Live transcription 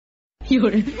有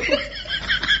人。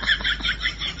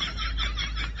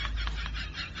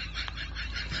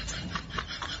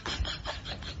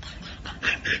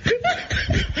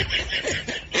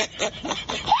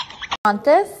Want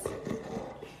this?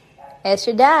 It's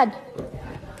your dad.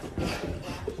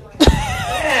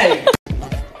 Hey!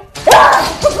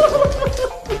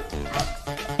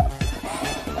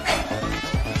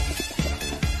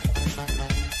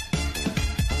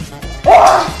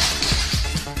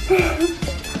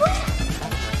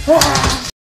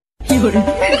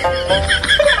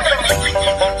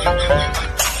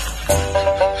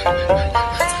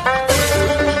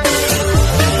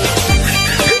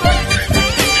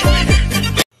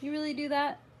 You really do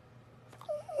that?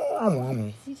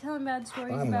 Is he telling bad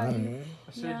stories about you?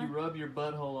 I said you rub your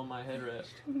butthole on my headrest.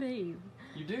 Babe.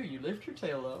 You do. You lift your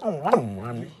tail up.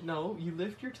 No, you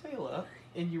lift your tail up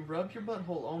and you rub your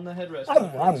butthole on the headrest.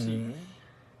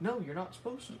 No, you're not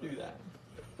supposed to do that.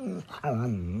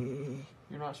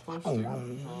 You're not supposed to.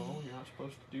 No, you're not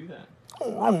supposed to do that.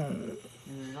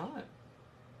 You're not.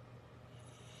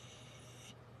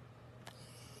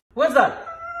 What's that?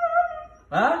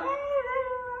 Huh?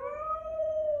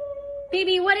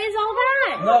 Baby, what is all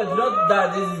that? No, it's not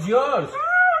that. This is yours.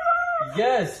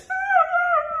 Yes.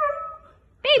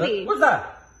 Baby. What's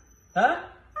that? Huh?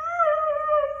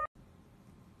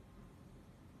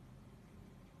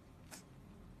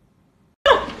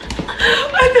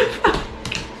 What the fuck?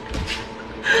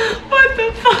 What the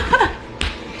fuck?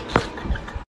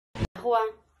 花，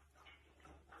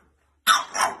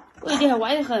我有点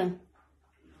歪得很，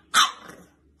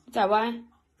咋歪？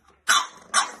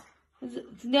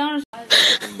这两人。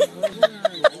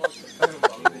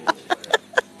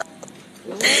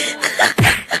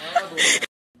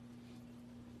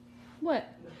What?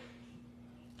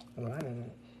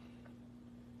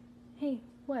 Hey,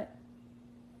 what?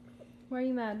 Why are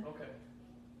you mad? Okay.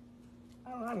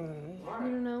 You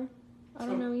don't know? I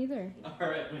don't know either.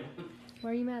 Alright, man. Why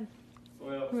are you mad?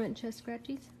 Well, You want chest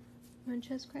scratchies? You want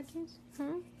chest scratchies?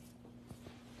 Huh?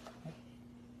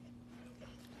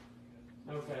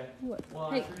 okay. What? Well,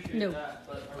 I Hey, appreciate no. that,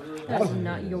 but I really That is don't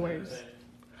not know yours. what to say.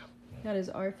 That is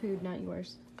our food, not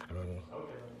yours. Okay.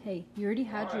 Hey, you already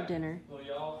had your Alright. dinner. Well,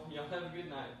 y'all have a good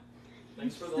night.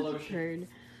 Thanks for the Such a lotion. turd.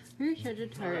 You're such a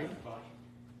turd. Alright, bye.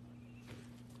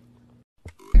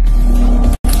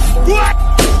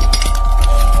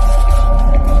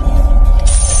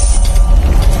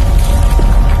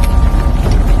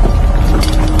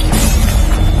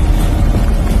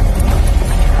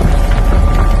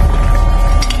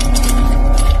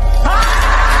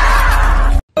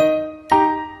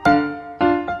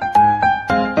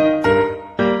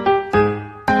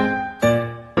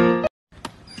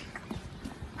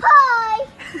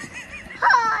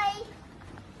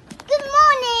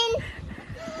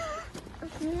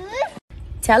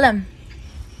 Tell him.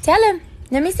 Tell him.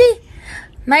 Let me see.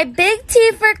 My big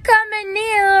teeth are coming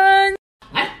in.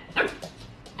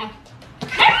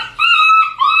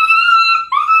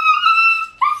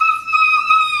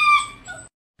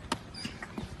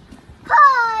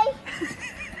 Hi.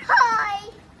 Hi.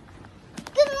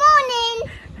 Good morning.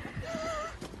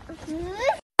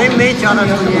 没教他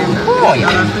抽烟的，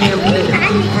教他抽烟不对。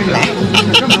来，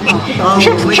我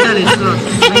会带你吃。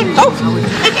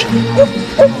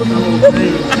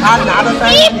他拿着三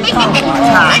斤上火菜。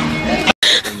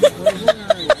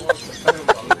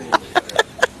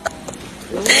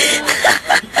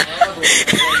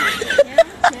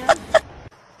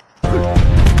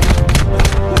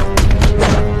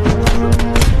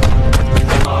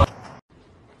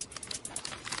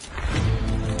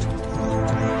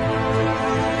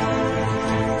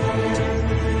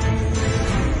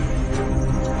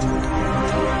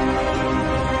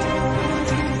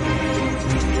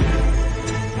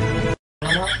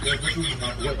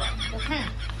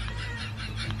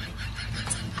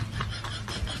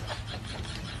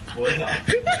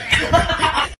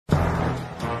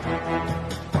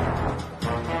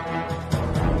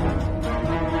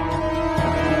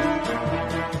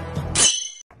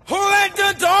Who let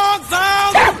the dogs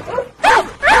out?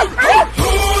 Who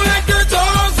let the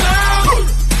dogs out?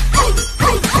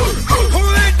 Who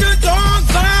let the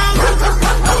dogs out?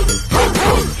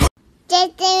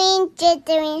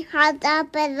 Jittering, hot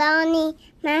dog, bologna,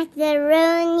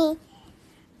 macaroni.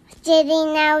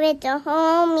 Sitting out with the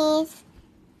homies.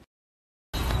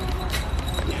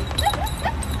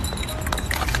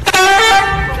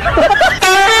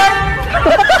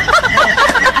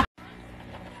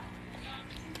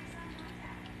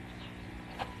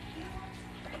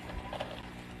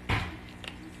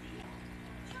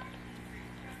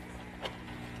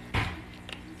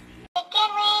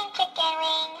 Chicken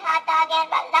wing, hot dog and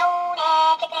bologna.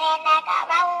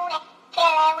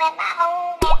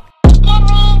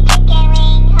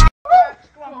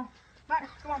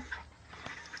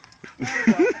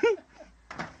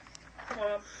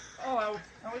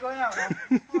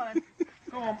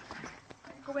 Come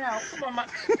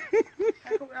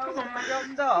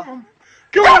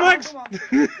on, Max!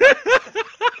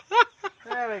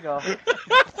 There we go. Hey,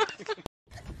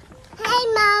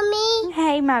 Mommy.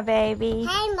 Hey, my baby.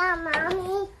 Hey,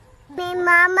 Mommy. Hey,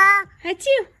 Mama.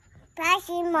 Achoo.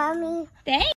 Gracias, Mommy.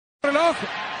 Thanks.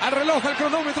 Al reloj, al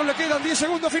cronómetro le quedan 10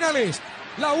 segundos finales.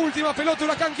 La última pelota,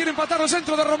 Huracán quiere empatar al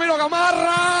centro de Romero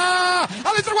Gamarra.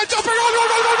 Adentro, Guanchope, gol, gol,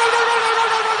 gol, gol, gol, gol, gol, gol,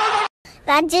 gol, gol, gol.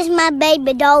 That's just my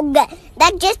baby dog.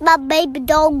 That's just my baby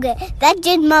dog. That's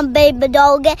just my baby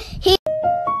dog. He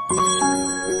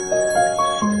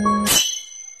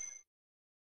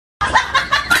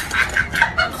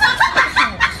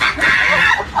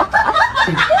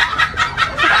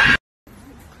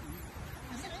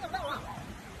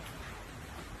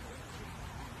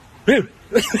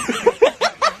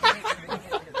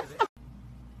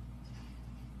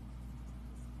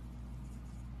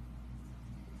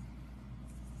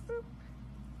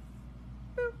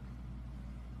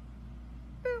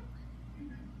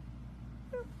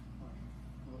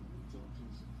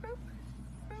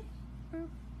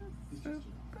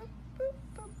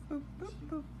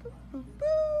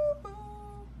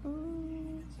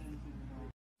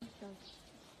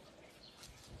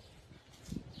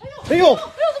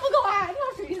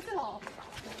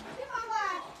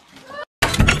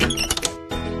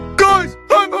Guys,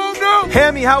 I'm home now.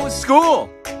 Hammy, how was school?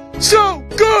 So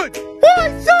good.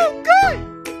 Why so good?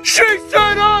 She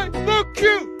said I look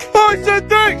cute. I said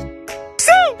thanks.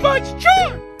 So much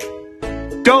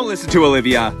joy. Don't listen to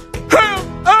Olivia.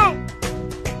 Hell out.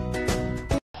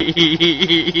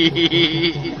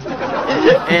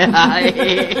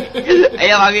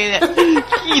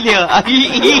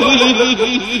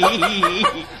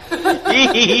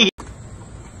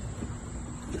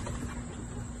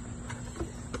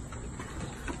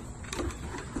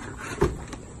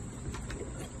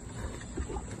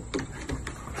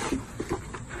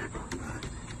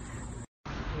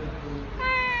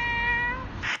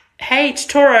 Hey, it's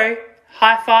Toro.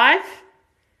 High five.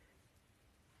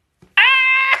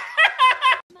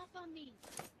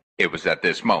 It was at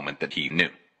this moment that he knew.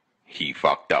 He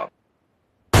fucked up.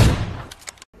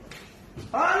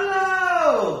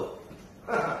 Hello!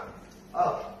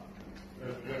 Oh.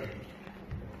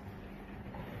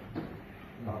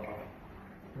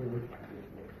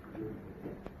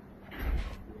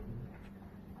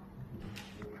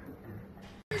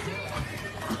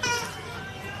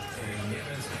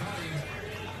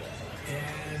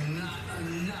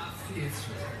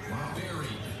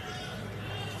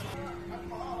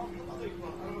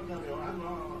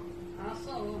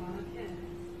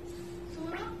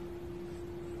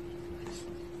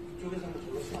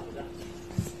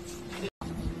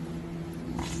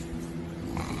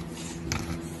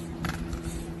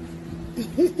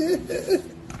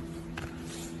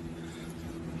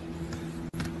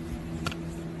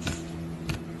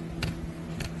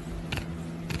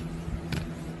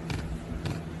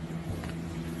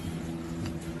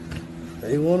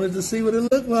 They wanted to see what it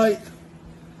looked like.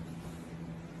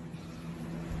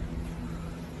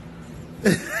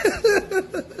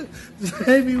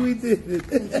 Maybe we did it.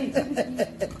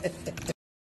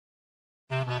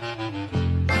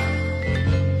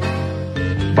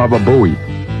 Baba Bowie,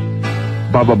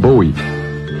 Baba Bowie,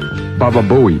 Baba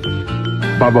Bowie,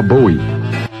 Baba Bowie,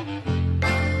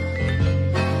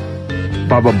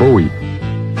 Baba Bowie,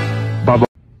 Baba.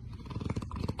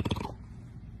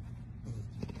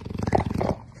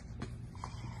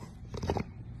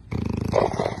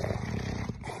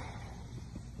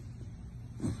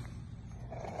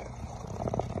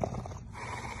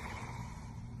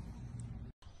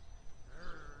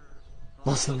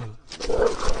 مثلا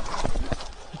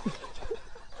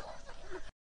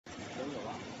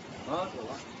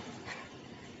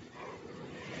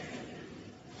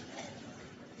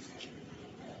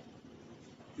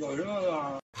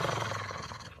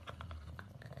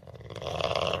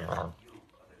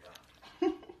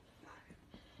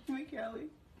Hi, Callie.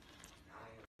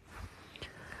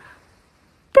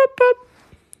 Boop, boop.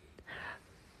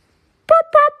 Boop,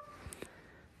 boop.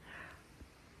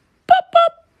 Boop,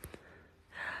 boop.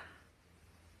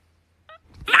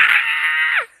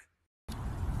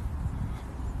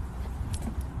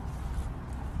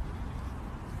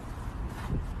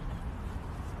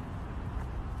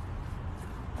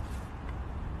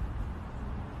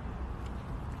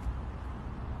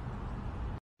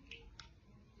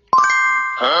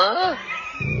 Huh?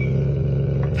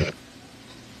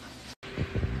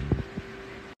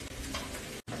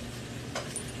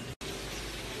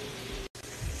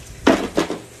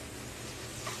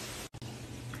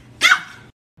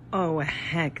 Oh,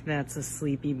 heck, that's a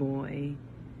sleepy boy.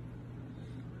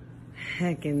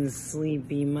 heckin'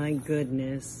 sleepy, my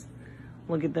goodness.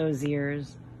 Look at those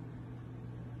ears.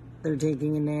 They're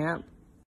taking a nap.